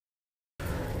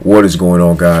What is going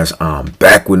on, guys? I'm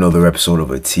back with another episode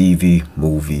of a TV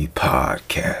movie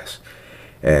podcast.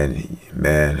 And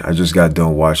man, I just got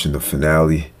done watching the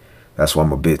finale. That's why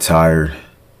I'm a bit tired.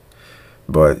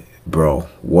 But bro,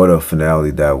 what a finale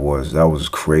that was. That was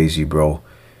crazy, bro.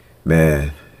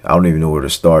 Man, I don't even know where to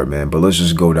start, man. But let's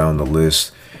just go down the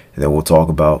list and then we'll talk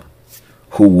about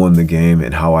who won the game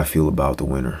and how I feel about the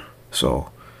winner.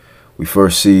 So we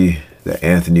first see that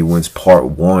Anthony wins part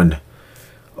one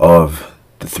of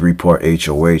the three-part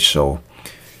HOH. So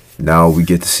now we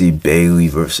get to see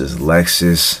Bayleigh versus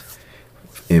Lexus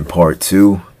in part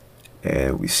two,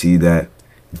 and we see that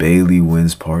Bayleigh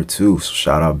wins part two. So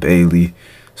shout out Bayleigh.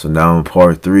 So now in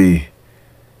part three,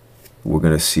 we're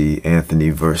gonna see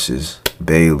Anthony versus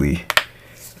Bayleigh,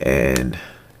 and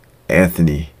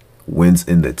Anthony wins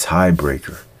in the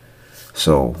tiebreaker.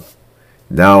 So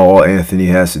now all Anthony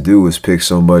has to do is pick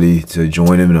somebody to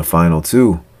join him in the final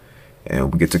two,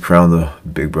 and we get to crown the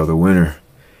Big Brother winner.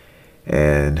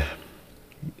 And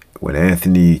when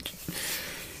Anthony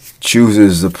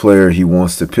chooses the player he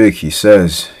wants to pick, he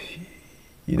says,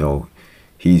 you know,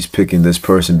 he's picking this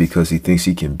person because he thinks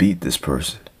he can beat this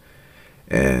person.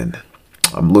 And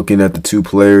I'm looking at the two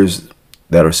players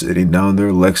that are sitting down there,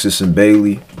 Lexus and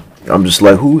Bayleigh. I'm just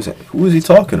like, who is he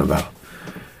talking about?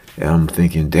 And I'm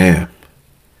thinking, damn,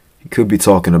 he could be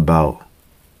talking about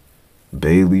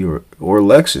Bayleigh or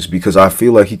Lexus, because I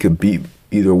feel like he could beat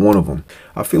either one of them.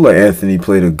 I feel like Anthony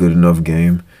played a good enough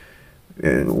game,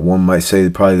 and one might say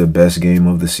probably the best game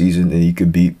of the season, and he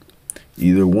could beat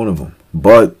either one of them.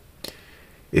 But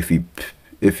if he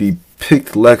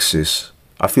picked Lexus,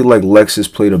 I feel like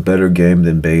Lexus played a better game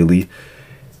than Bayleigh.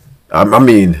 I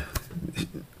mean,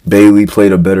 Bayleigh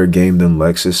played a better game than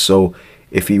Lexus. So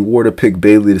if he were to pick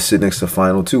Bayleigh to sit next to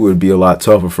final two, it would be a lot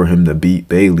tougher for him to beat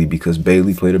Bayleigh, because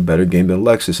Bayleigh played a better game than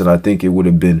Lexus. And I think it would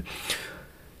have been,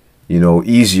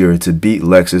 easier to beat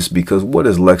Lexus, because what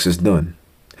has Lexus done?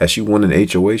 Has she won an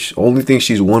HOH? Only thing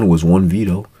she's won was one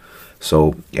veto.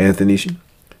 So Anthony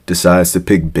decides to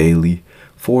pick Bayleigh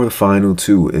for the final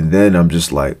two. And then I'm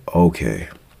just like, okay,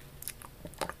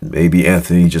 maybe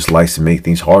Anthony just likes to make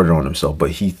things harder on himself.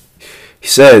 But he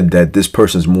said that this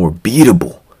person's more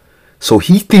beatable. So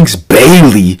he thinks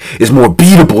Bayleigh is more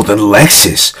beatable than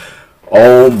Lexus.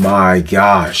 Oh my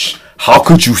gosh. How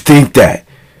could you think that?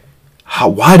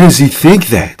 Why does he think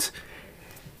that?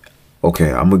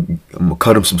 Okay, I'm gonna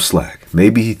cut him some slack.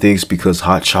 Maybe he thinks because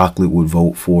hot chocolate would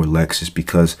vote for Lexus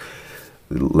because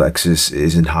Lexus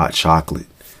isn't hot chocolate.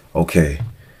 Okay.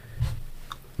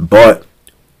 But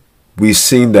we've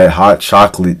seen that hot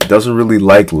chocolate doesn't really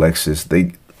like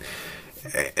Lexus.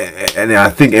 And I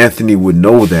think Anthony would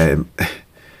know that,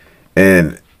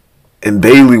 and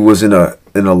Bayleigh was in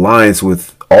an alliance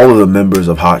with all of the members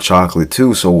of Hot Chocolate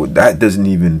too, so that doesn't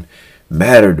even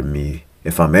matter to me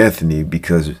if I'm Anthony,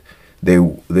 because they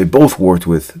both worked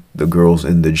with the girls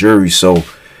in the jury. So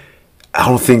I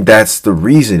don't think that's the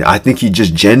reason. I think he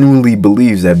just genuinely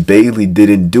believes that Bayleigh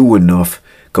didn't do enough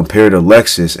compared to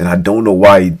Lexus, and I don't know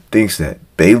why he thinks that.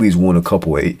 Bayleigh's won a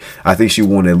couple I think she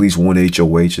won at least one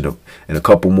HOH and a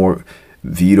couple more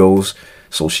vetoes.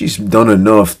 So she's done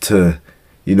enough to,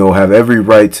 have every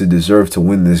right to deserve to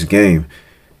win this game.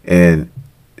 And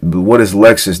what has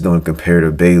Lexus done compared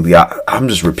to Bayleigh? I'm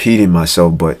just repeating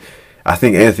myself, but I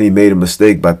think Anthony made a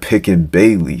mistake by picking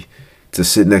Bayleigh to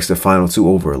sit next to final two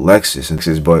over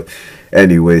Lexus. But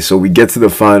anyway, so we get to the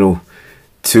final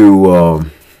two,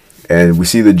 and we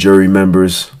see the jury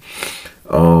members.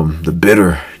 The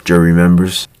bitter jury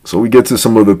members. So we get to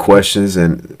some of the questions,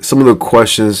 and some of the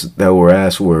questions that were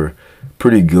asked were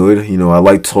pretty good. I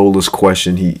like Tola's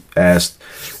question. He asked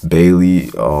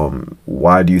Bayleigh,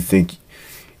 why do you think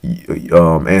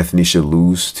Anthony should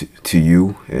lose to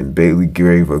you? And Bayleigh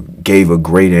gave a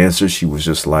great answer. She was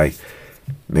just like,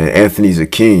 man, Anthony's a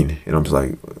king. And I'm just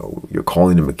like, oh, you're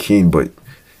calling him a king, but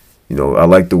I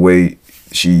like the way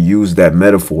she used that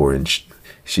metaphor, and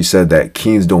she said that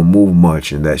kings don't move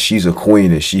much, and that she's a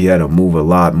queen and she had to move a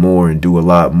lot more and do a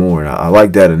lot more. And I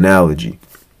like that analogy.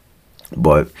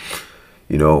 But,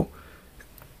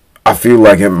 I feel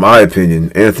like, in my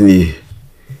opinion, Anthony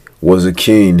was a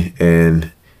king,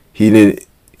 and he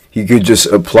could just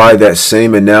apply that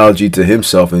same analogy to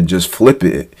himself and just flip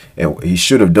it. And he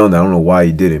should have done that. I don't know why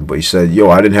he didn't, but he said, yo,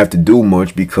 I didn't have to do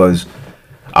much because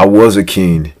I was a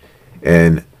king,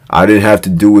 and I didn't have to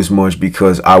do as much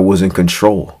because I was in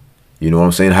control. You know what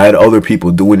I'm saying? I had other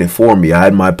people doing it for me. I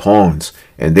had my pawns,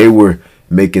 and they were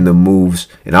making the moves,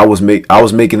 and I was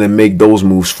making them make those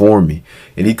moves for me.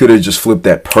 And he could have just flipped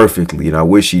that perfectly, and I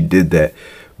wish he did that,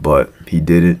 but he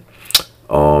didn't.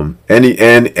 And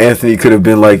Anthony could have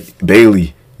been like,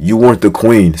 Bayleigh, you weren't the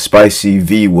queen. Spicy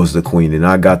V was the queen, and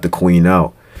I got the queen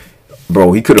out.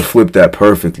 Bro, he could have flipped that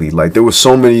perfectly. Like, there were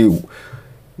so many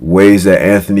ways that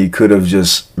Anthony could have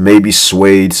just maybe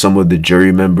swayed some of the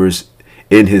jury members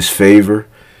in his favor.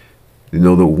 You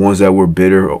know, the ones that were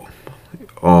bitter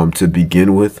to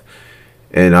begin with.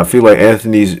 And I feel like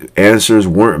Anthony's answers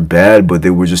weren't bad, but they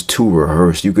were just too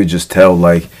rehearsed. You could just tell,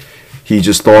 like, he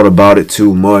just thought about it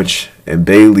too much, and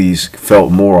Bayleigh's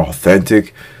felt more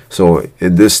authentic. So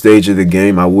in this stage of the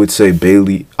game, I would say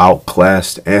Bayleigh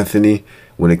outclassed Anthony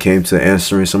when it came to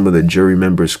answering some of the jury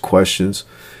members' questions.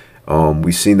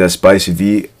 We seen that Spicy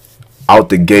V out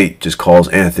the gate just calls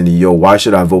Anthony, yo, why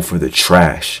should I vote for the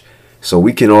trash? So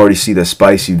we can already see that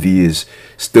Spicy V is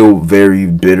still very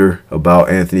bitter about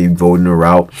Anthony voting her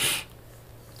out.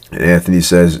 And Anthony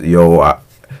says, yo,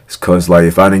 it's because, like,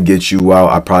 if I didn't get you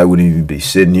out, I probably wouldn't even be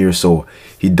sitting here. So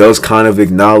he does kind of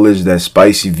acknowledge that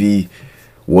Spicy V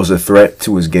was a threat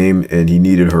to his game and he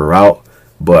needed her out.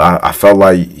 But I felt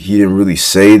like he didn't really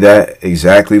say that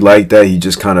exactly like that. He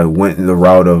just kind of went in the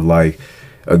route of, like,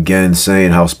 again, saying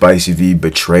how Spicy V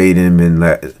betrayed him and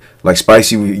that, like,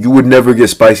 Spicy, you would never get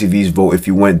Spicy V's vote if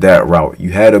you went that route.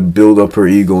 You had to build up her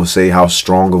ego and say how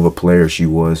strong of a player she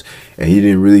was, and he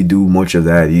didn't really do much of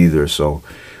that either. So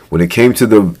when it came to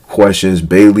the questions,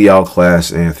 Bayleigh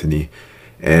outclassed Anthony,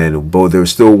 and there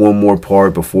was still one more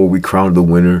part before we crowned the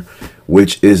winner,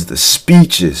 which is the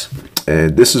speeches.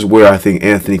 And this is where I think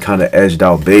Anthony kind of edged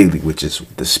out Bayleigh, which is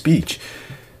the speech,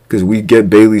 because we get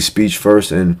Bayleigh's speech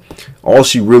first, and all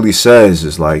she really says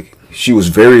is, like, she was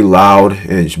very loud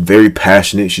and very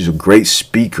passionate. She's a great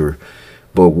speaker.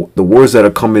 But the words that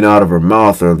are coming out of her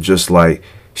mouth are just like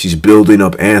she's building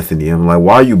up Anthony. I'm like,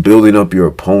 why are you building up your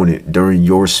opponent during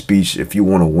your speech if you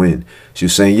want to win? She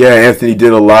was saying, yeah, Anthony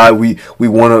did a lot. We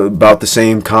won about the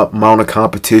same amount of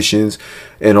competitions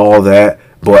and all that.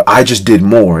 But I just did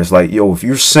more. It's like, yo, if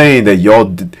you're saying that y'all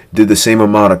did the same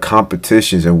amount of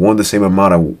competitions and won the same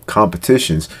amount of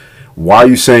competitions, why are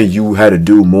you saying you had to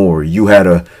do more? You had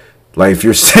to... Like, if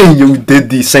you're saying you did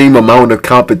the same amount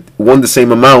of won the same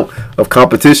amount of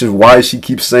competitions, why does she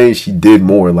keep saying she did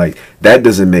more? Like, that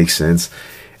doesn't make sense.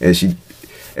 And she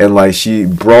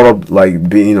brought up, like,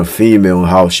 being a female,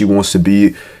 how she wants to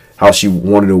be, how she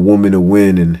wanted a woman to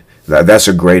win, and that's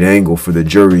a great angle for the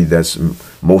jury. That's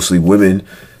mostly women,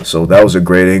 so that was a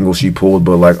great angle she pulled.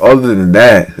 But, like, other than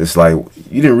that, it's like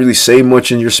you didn't really say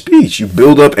much in your speech. You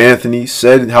build up Anthony,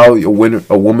 said how a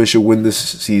woman should win this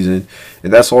season,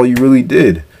 and that's all you really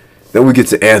did. Then we get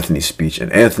to Anthony's speech,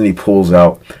 and Anthony pulls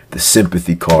out the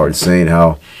sympathy card, saying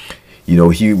how, you know,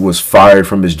 he was fired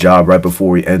from his job right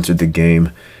before he entered the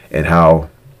game, and how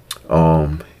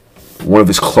one of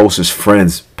his closest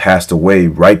friends passed away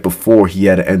right before he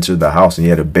had to enter the house, and he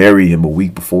had to bury him a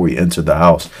week before he entered the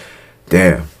house.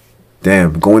 Damn.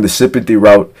 Going the sympathy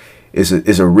route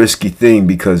is a risky thing,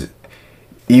 because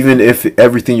even if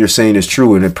everything you're saying is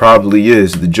true, and it probably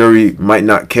is, the jury might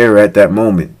not care at that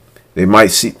moment. They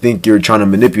might think you're trying to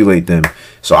manipulate them.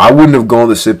 So I wouldn't have gone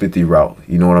the sympathy route.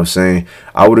 You know what I'm saying?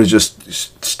 I would have just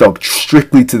stuck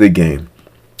strictly to the game.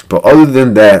 But other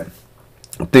than that,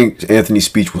 I think Anthony's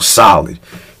speech was solid.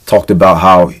 Talked about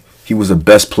how he was the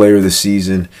best player this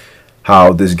season,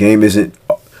 how this game isn't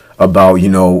about, you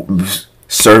know,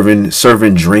 serving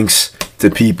drinks to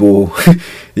people,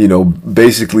 you know,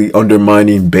 basically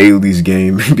undermining Bayleigh's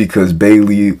game, because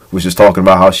Bayleigh was just talking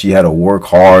about how she had to work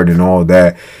hard and all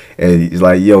that. And he's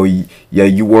like, yo, yeah,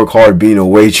 you work hard being a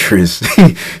waitress,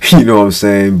 you know what I'm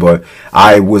saying? But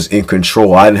I was in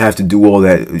control. I didn't have to do all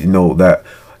that, you know,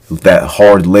 that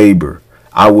hard labor.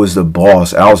 I was the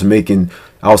boss. I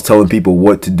was telling people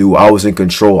what to do. I was in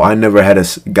control. I never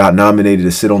got nominated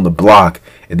to sit on the block.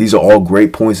 And these are all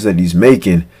great points that he's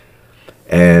making.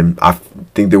 And I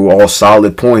think they were all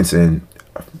solid points. And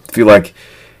I feel like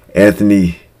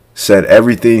Anthony said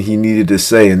everything he needed to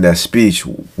say in that speech,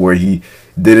 where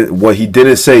what he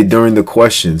didn't say during the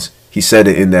questions, he said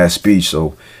it in that speech.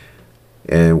 So,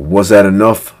 and was that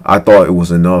enough? I thought it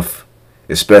was enough.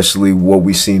 Especially what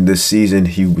we seen this season,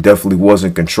 he definitely was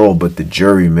in control. But the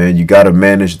jury, man, you got to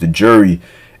manage the jury.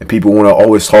 And people want to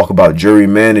always talk about jury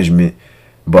management.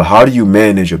 But how do you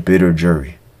manage a bitter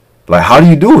jury? Like, how do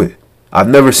you do it? I've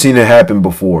never seen it happen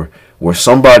before, where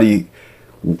somebody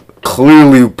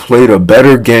clearly played a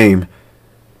better game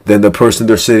than the person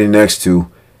they're sitting next to,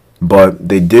 but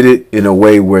they did it in a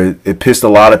way where it pissed a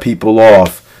lot of people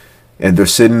off, and they're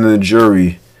sitting in the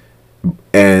jury.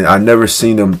 And I've never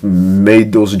seen them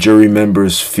made those jury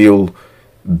members feel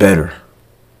better.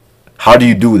 How do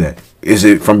you do that? Is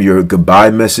it from your goodbye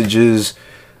messages?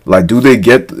 Like, do they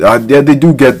get... yeah, they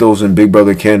do get those in Big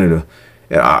Brother Canada.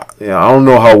 I don't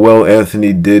know how well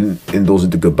Anthony did in those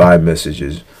goodbye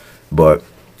messages, but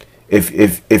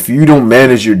if you don't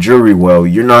manage your jury well,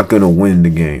 you're not gonna win the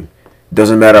game.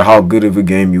 Doesn't matter how good of a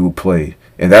game you play,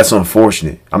 and that's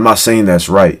unfortunate. I'm not saying that's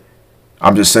right.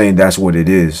 I'm just saying that's what it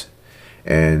is.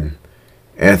 And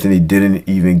Anthony didn't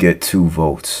even get 2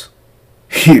 votes.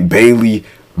 Bayleigh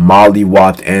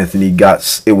mollywopped Anthony.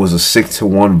 It was a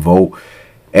 6-1 vote.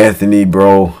 Anthony,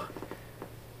 bro,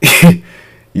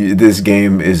 this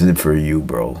game isn't for you,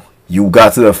 bro. You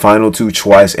got to the final 2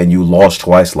 twice and you lost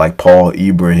twice, like Paul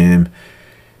Ibrahim.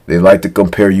 They like to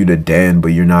compare you to Dan, but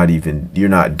you're not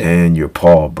Dan, you're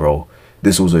Paul, bro.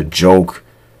 This was a joke,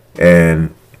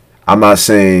 and I'm not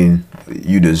saying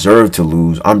you deserve to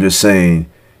lose. I'm just saying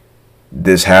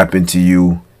this happened to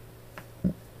you,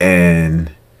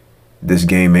 and this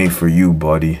game ain't for you,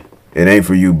 buddy. It ain't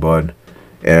for you, bud.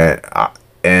 And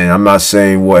I'm not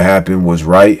saying what happened was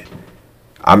right.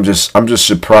 I'm just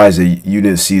surprised that you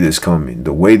didn't see this coming.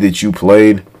 The way that you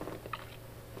played,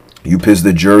 you pissed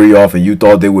the jury off, and you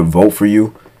thought they would vote for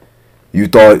you. You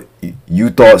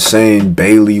thought saying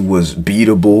Bayleigh was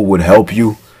beatable would help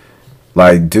you.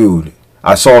 Like, dude,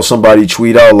 I saw somebody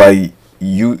tweet out like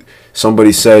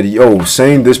somebody said, yo,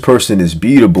 saying this person is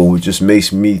beatable just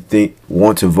makes me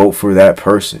want to vote for that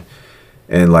person.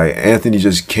 And like Anthony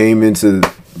just came into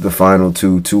the final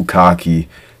 2 too cocky,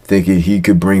 thinking he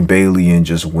could bring Bayleigh and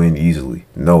just win easily.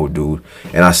 No, dude.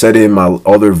 And I said it in my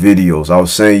other videos. I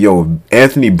was saying, yo, if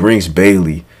Anthony brings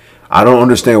Bayleigh, I don't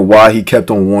understand why he kept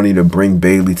on wanting to bring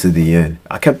Bayleigh to the end.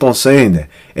 I kept on saying that,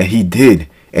 and he did,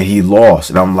 and he lost.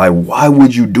 And I'm like, why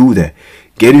would you do that?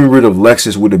 Getting rid of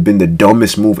Lexus would have been the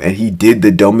dumbest move, and he did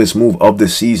the dumbest move of the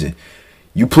season.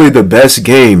 You played the best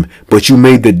game, but you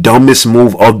made the dumbest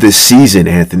move of the season,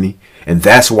 Anthony. And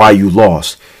that's why you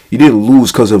lost. You didn't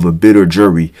lose because of a bitter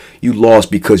jury. You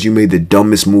lost because you made the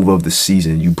dumbest move of the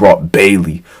season. You brought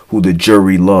Bayleigh, who the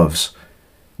jury loves.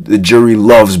 The jury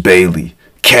loves Bayleigh.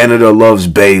 Canada loves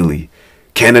Bayleigh.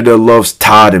 Canada loves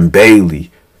Todd and Bayleigh.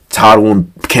 Todd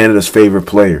won Canada's favorite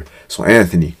player. So,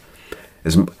 Anthony,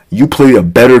 you played a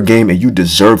better game and you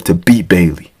deserve to beat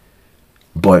Bayleigh.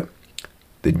 But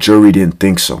the jury didn't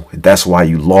think so. And that's why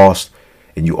you lost.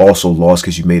 And you also lost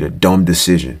because you made a dumb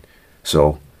decision.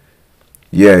 So,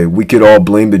 yeah, we could all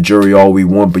blame the jury all we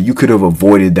want, but you could have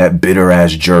avoided that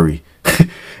bitter-ass jury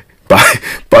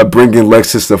by bringing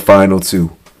Lexus to final 2.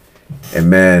 And,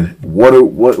 man, what a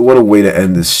way to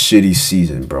end this shitty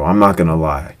season, bro. I'm not going to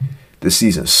lie. This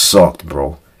season sucked,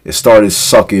 bro. It started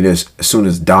sucking as soon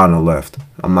as Donna left.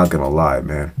 I'm not going to lie,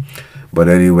 man. But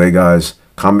anyway, guys,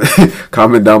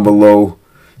 comment down below.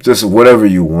 Just whatever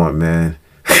you want, man.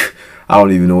 I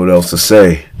don't even know what else to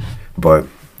say. But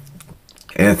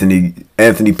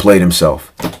Anthony played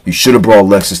himself. You should have brought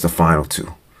Lexus to final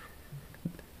 2.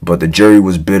 But the jury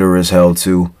was bitter as hell,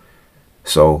 too.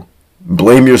 So,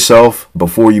 blame yourself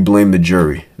before you blame the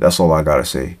jury. That's all I gotta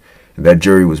say. That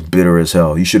jury was bitter as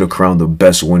hell. You should have crowned the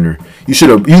best winner. You should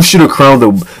have crowned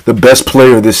the best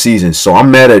player this season. So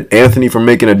I'm mad at Anthony for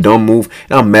making a dumb move,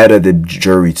 and I'm mad at the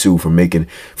jury too for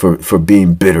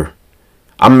being bitter.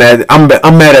 I'm mad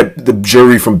at the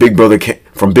jury from Big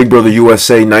Brother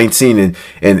USA 19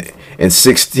 and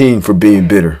 16 for being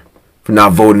bitter, for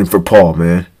not voting for Paul,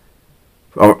 man.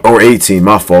 Or 18,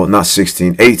 my fault, not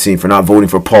 16. 18 for not voting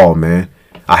for Paul, man.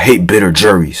 I hate bitter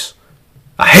juries.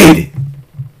 I hate it.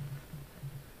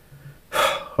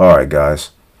 Alright,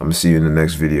 guys. I'm going to see you in the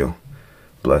next video.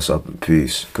 Bless up and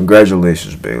peace.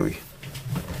 Congratulations, Bayleigh.